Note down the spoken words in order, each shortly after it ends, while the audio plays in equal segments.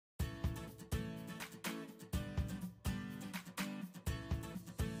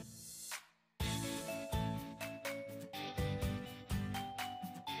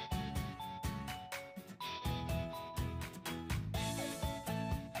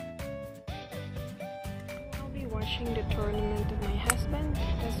watching the tournament of my husband.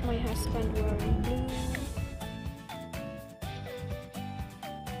 That's my husband wearing blue.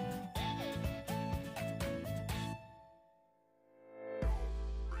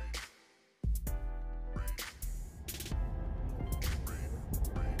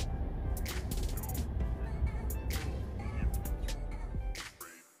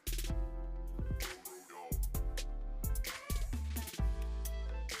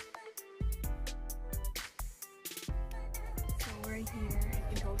 Here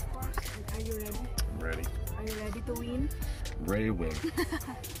at the golf course. And are you ready? I'm ready. Are you ready to win? I'm ready to win.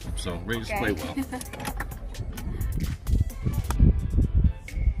 So ready to play well.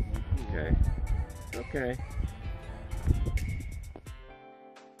 Okay. Okay.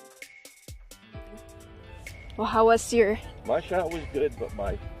 Well, how was your... My shot was good, but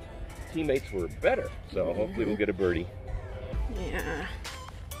my teammates were better. So hopefully we'll get a birdie. Yeah.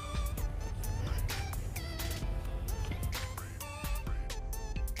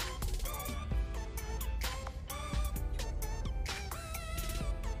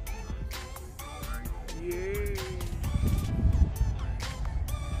 Yay!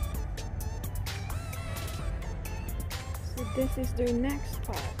 So this is their next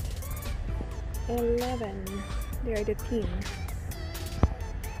spot. 11. They are the team.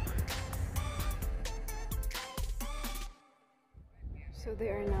 So they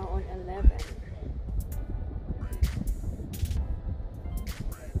are now on 11.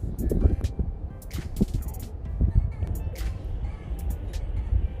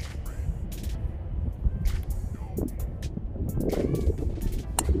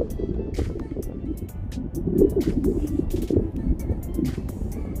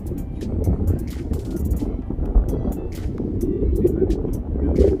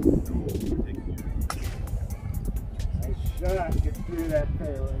 Shot, get through that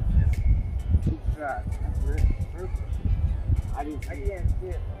fairway. Good shot. Perfect. I can't see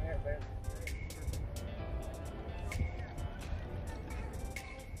it from here, man.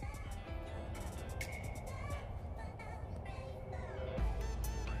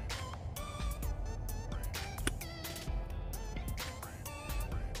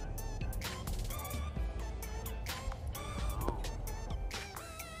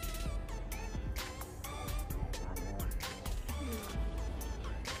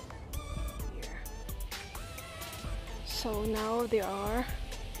 So now they are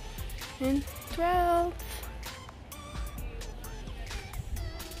in 12th.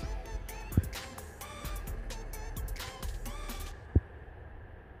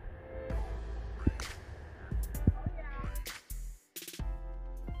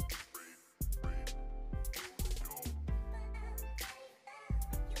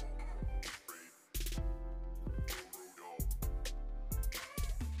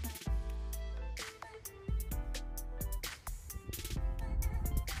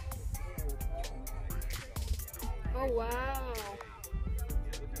 Oh wow!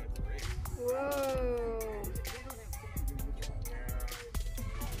 Whoa!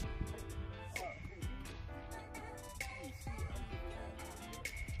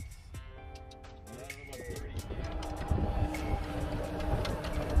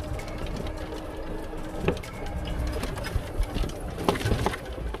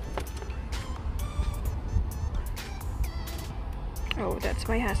 Oh, that's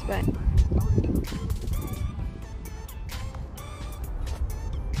my husband.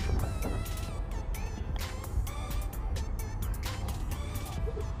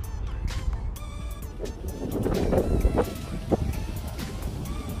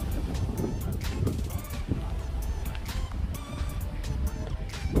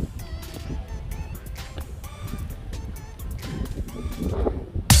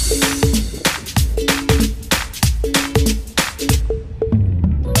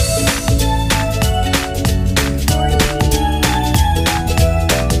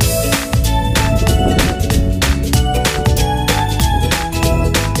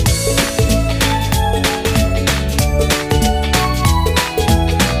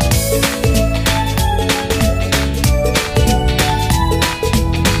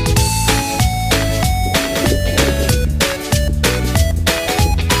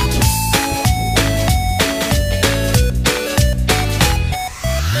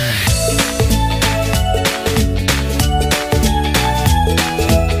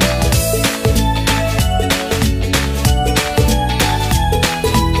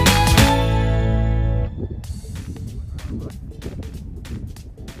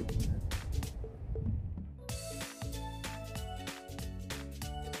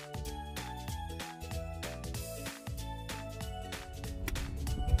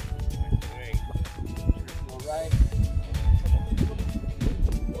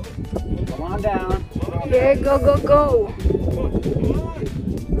 down. Here, go, go, go.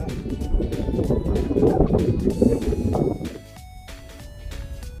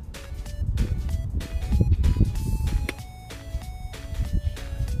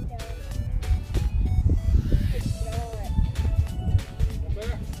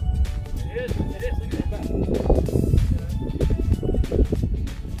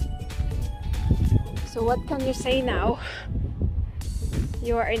 So what can you say now?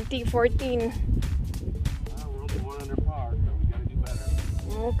 You are in T14. We're only 1 under par, so we gotta do better.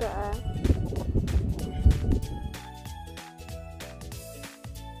 Okay.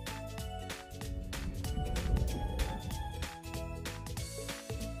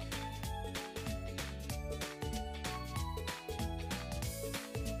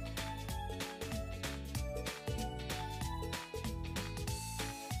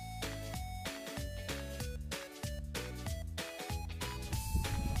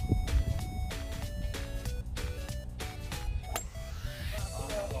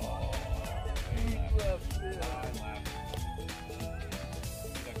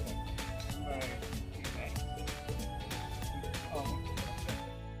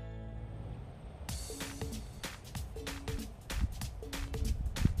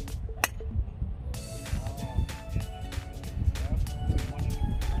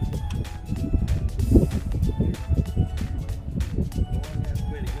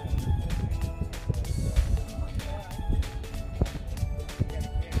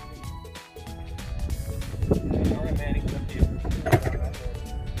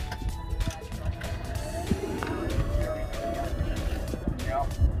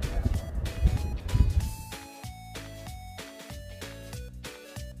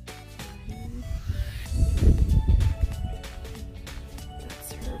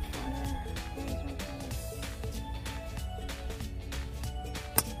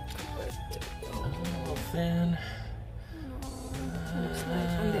 Fan. Looks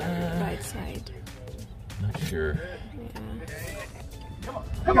like on the right side. Not sure. Yeah.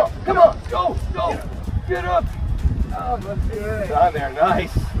 Come on, go, get up. Oh, let's do it. It's on there,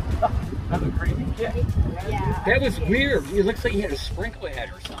 nice. Another crazy kick. Yeah. That was weird. It looks like he had a sprinkler head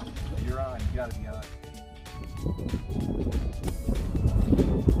or something. You're on, you gotta be on.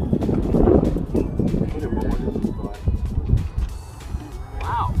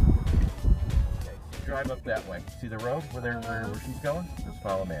 Wow. Okay, so drive up that way. See the road where she's going? Just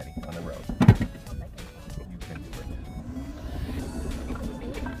follow Maddie on the road.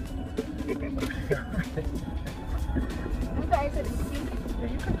 You can do it. You guys are busy.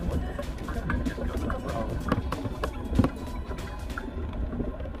 Yeah, you can do it. Just go to the road.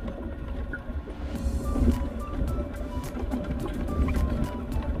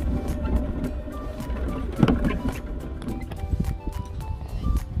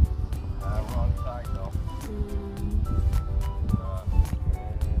 Wrong side though.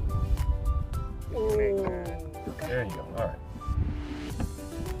 There you go. All right.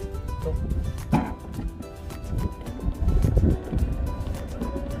 Go.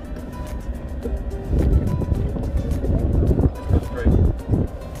 Go straight.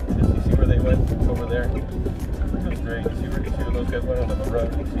 You see where they went over there? Go straight. You see where those guys went on the road?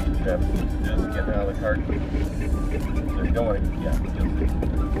 You see Travis just getting out of the cart. They're going. Yeah.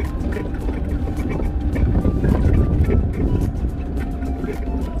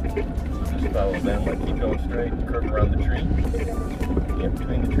 Just follow them. Like keep going straight. Curve around the tree. Yeah,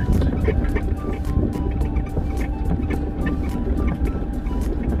 between the trees.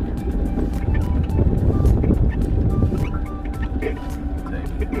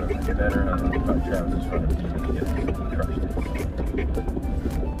 Better. I don't know about Travis is trying to do when he gets crushed.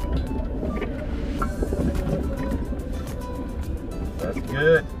 That's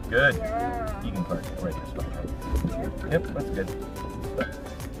good. Good. Yeah. You can park it right this way. Yep, that's good.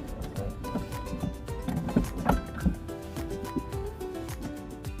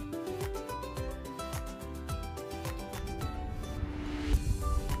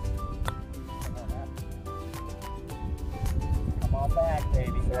 Come on back,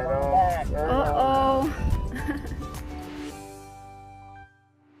 baby. Come on back. Uh-oh.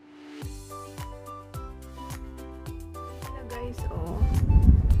 Hello guys, oh.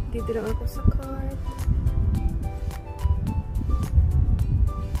 Dito lang ako sa cart.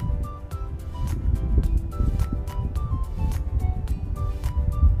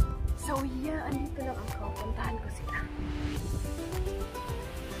 So yeah, andito lang ako. Puntahan ko sila.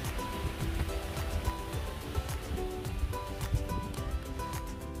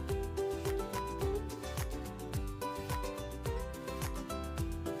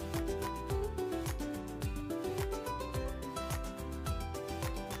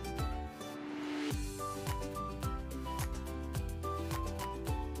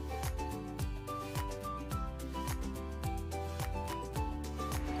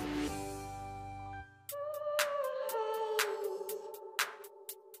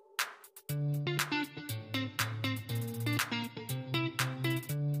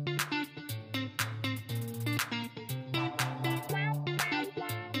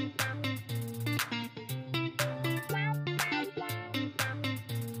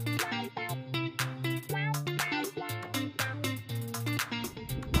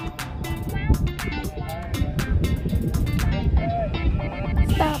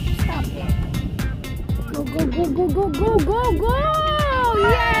 go, go, go, go, go!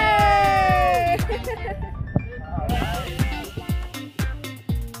 Yay!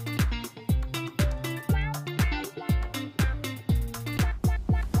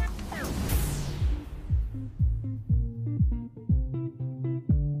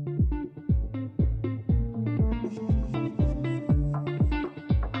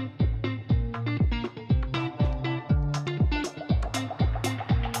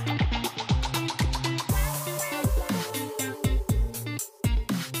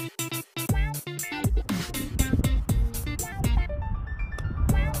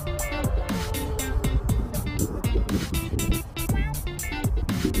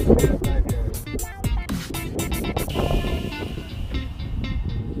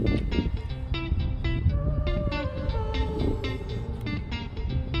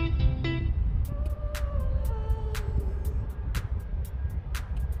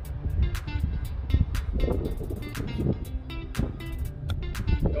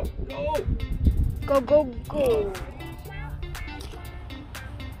 Go, go, go!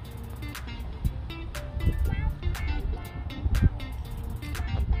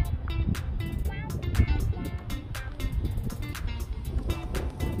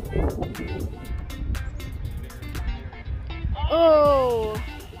 Oh!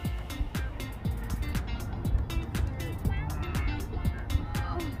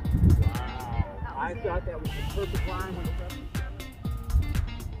 I thought that was the perfect line.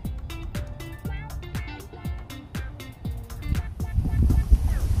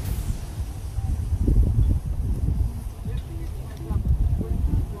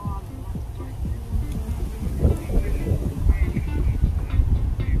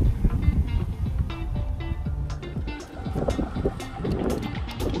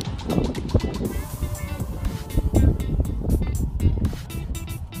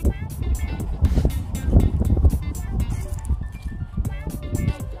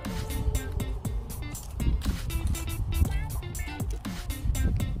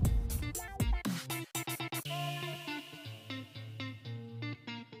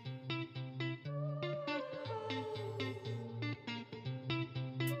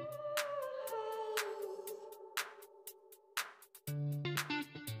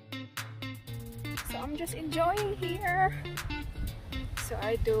 So I'm just enjoying here. So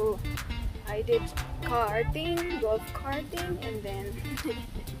I did karting, golf karting, and then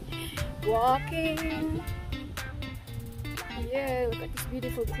walking. Yeah, look at this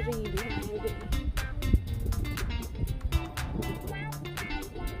beautiful tree behind me.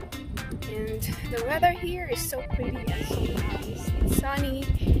 And the weather here is so pretty and so nice. It's sunny,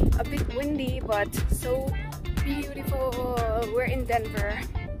 a bit windy, but so beautiful. We're in Denver.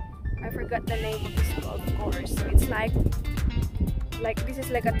 I forgot the name of this golf course. So it's like this is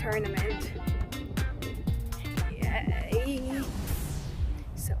like a tournament. Yay!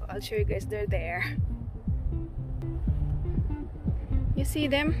 So I'll show you guys. They're there. You see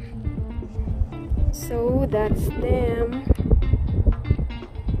them? So that's them.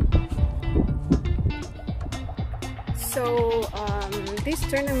 So this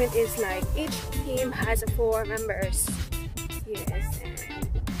tournament is like each team has 4 members. Yes, and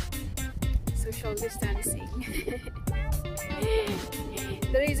social distancing.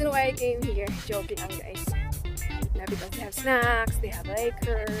 The reason why I came here, joking lang guys, now because they have snacks, they have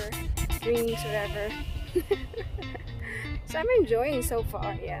liquor, drinks, whatever. So I'm enjoying so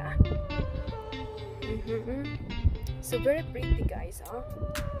far, yeah. So very pretty guys, huh?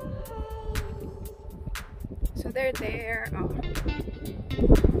 So they're there. Oh.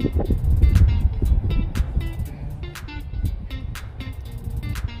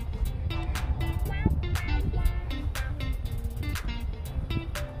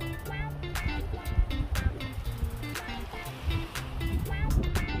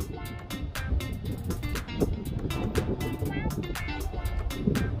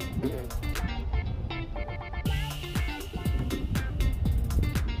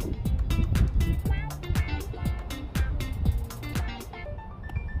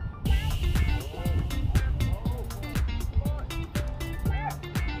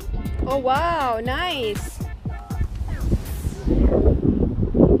 Oh wow, nice!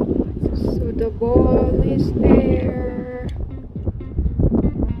 So the ball is there.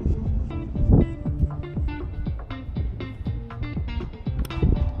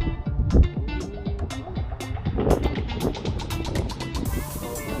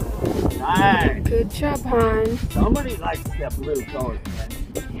 Nice. Good job, hon. Somebody likes that blue color, man.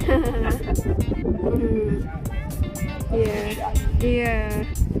 Yeah, yeah.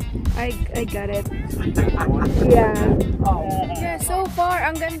 I got it. Yeah. Yeah, so far,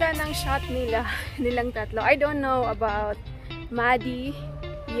 ang ganda ng shot nilang tatlo. I don't know about Maddie,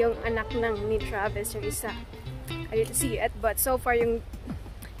 yung anak ni Travis, yung isa. I didn't see it, but so far yung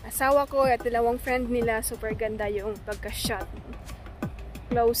asawa ko at dalawang friend nila, super ganda yung pagka-shot.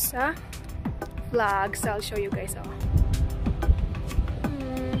 Close sa vlogs. I'll show you guys all.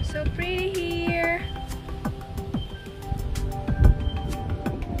 So pretty here.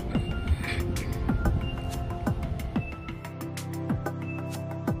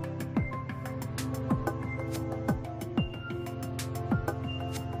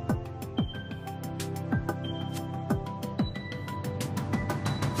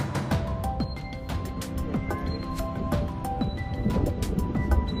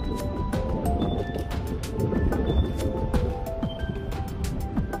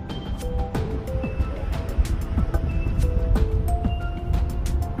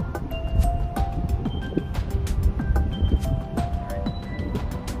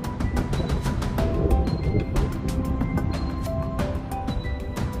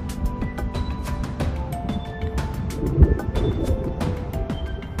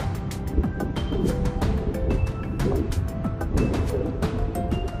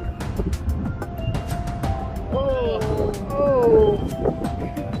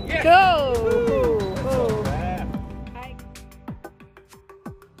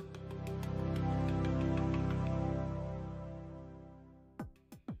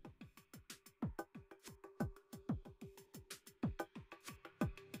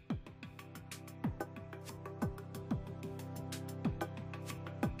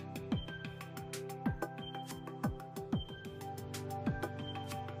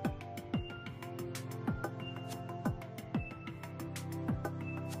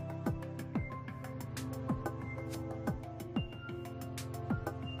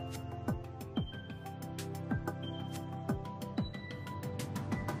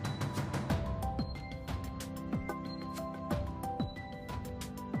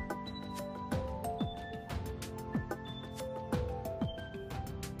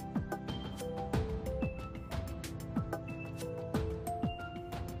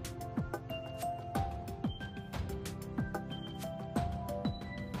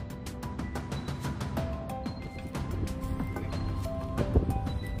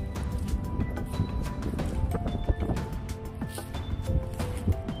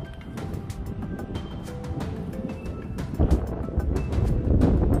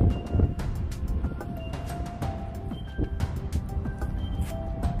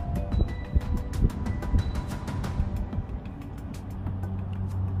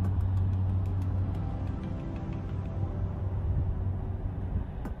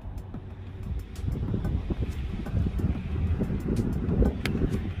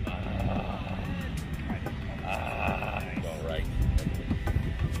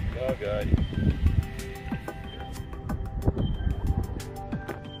 Good.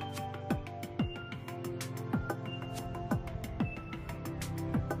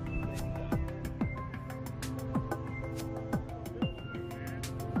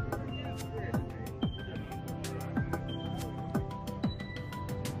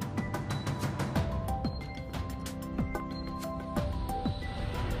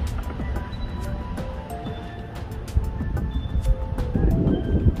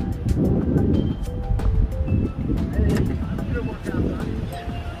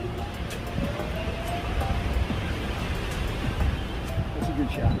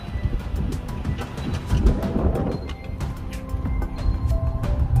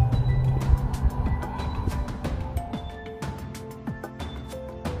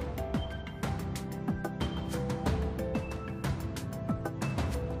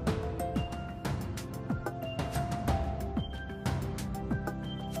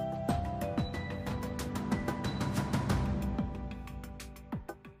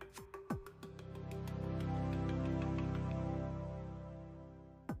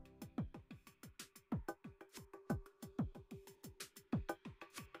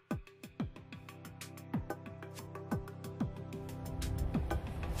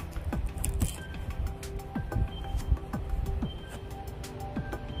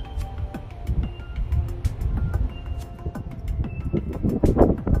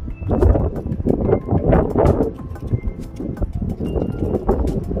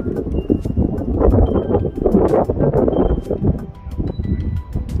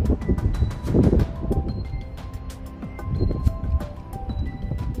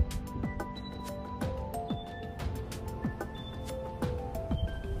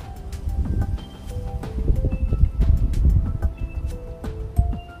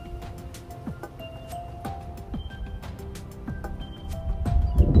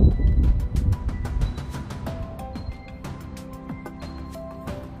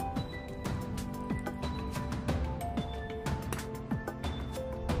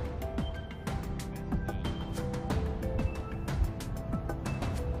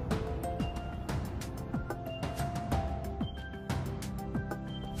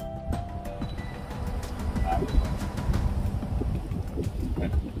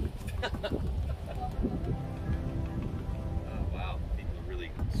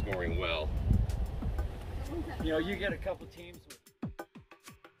 scoring well. You know, you get a couple teams with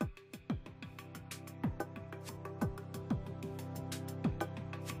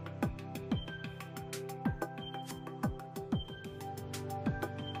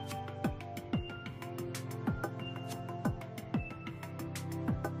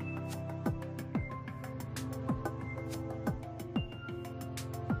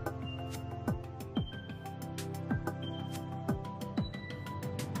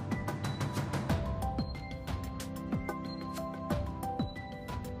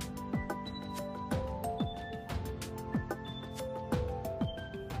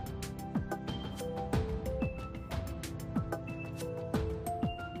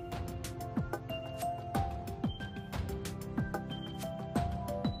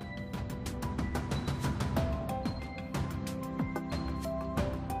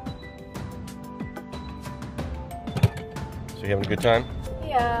So you having a good time?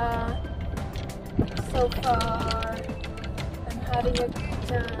 Yeah. So far, I'm having a good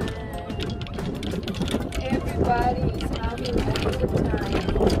time. Everybody is having a good time.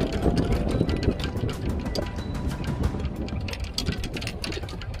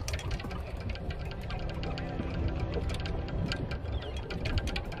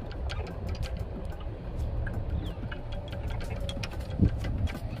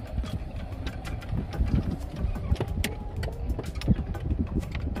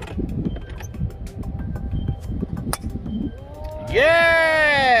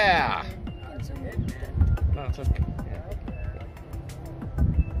 Yeah! No, it's okay.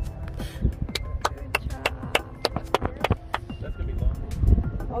 Good job. That's gonna be long.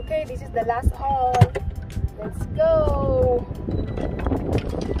 Okay, this is the last hole. Let's go.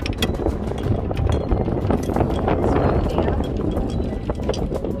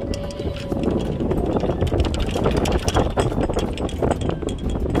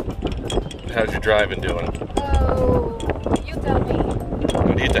 How's your driving doing? Oh, you tell me.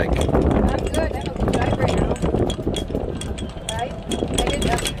 What do you think? I'm good. I'm a good driver now. Right? I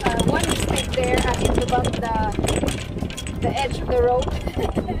did one mistake there. I hit above the edge of the road.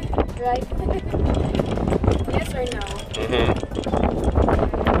 Right? Yes or no?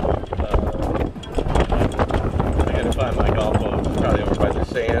 I gotta find my golf ball. It's probably over by the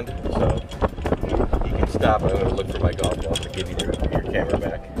sand, so you can stop. I'm gonna look for my golf ball to give you your camera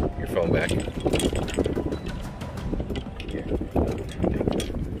back, your phone back.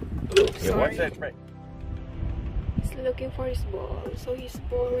 Yeah, what's that? Right. He's looking for his ball, so his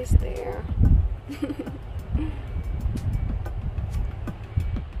ball is there.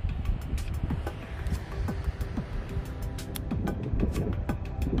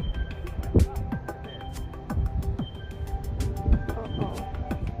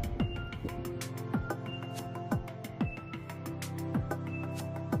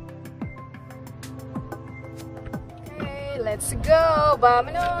 Let's go,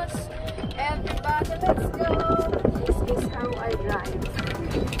 vámonos. Everybody, let's go. This is how I drive.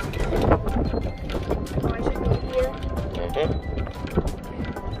 Oh, I should go here.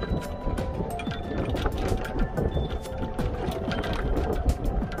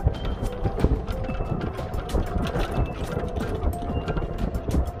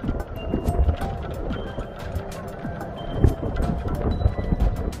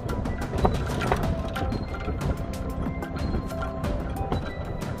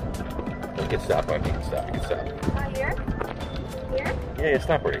 You can stop on me. You can stop. Here? Here? Yeah,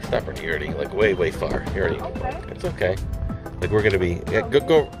 stop already. You're already like way far. You're already. Okay. It's okay. Like we're gonna be. Yeah, go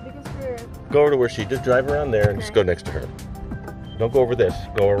Because we're... over to where she just drive around there and just go next to her. Don't go over this.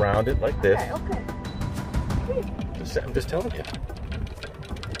 Go around it like this. Okay. I'm just telling you.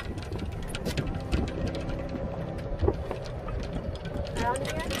 Around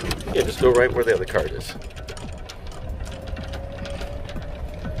here? Yeah, just go right where the other card is.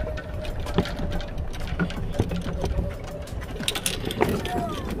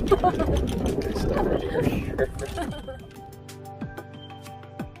 Okay, stop right here.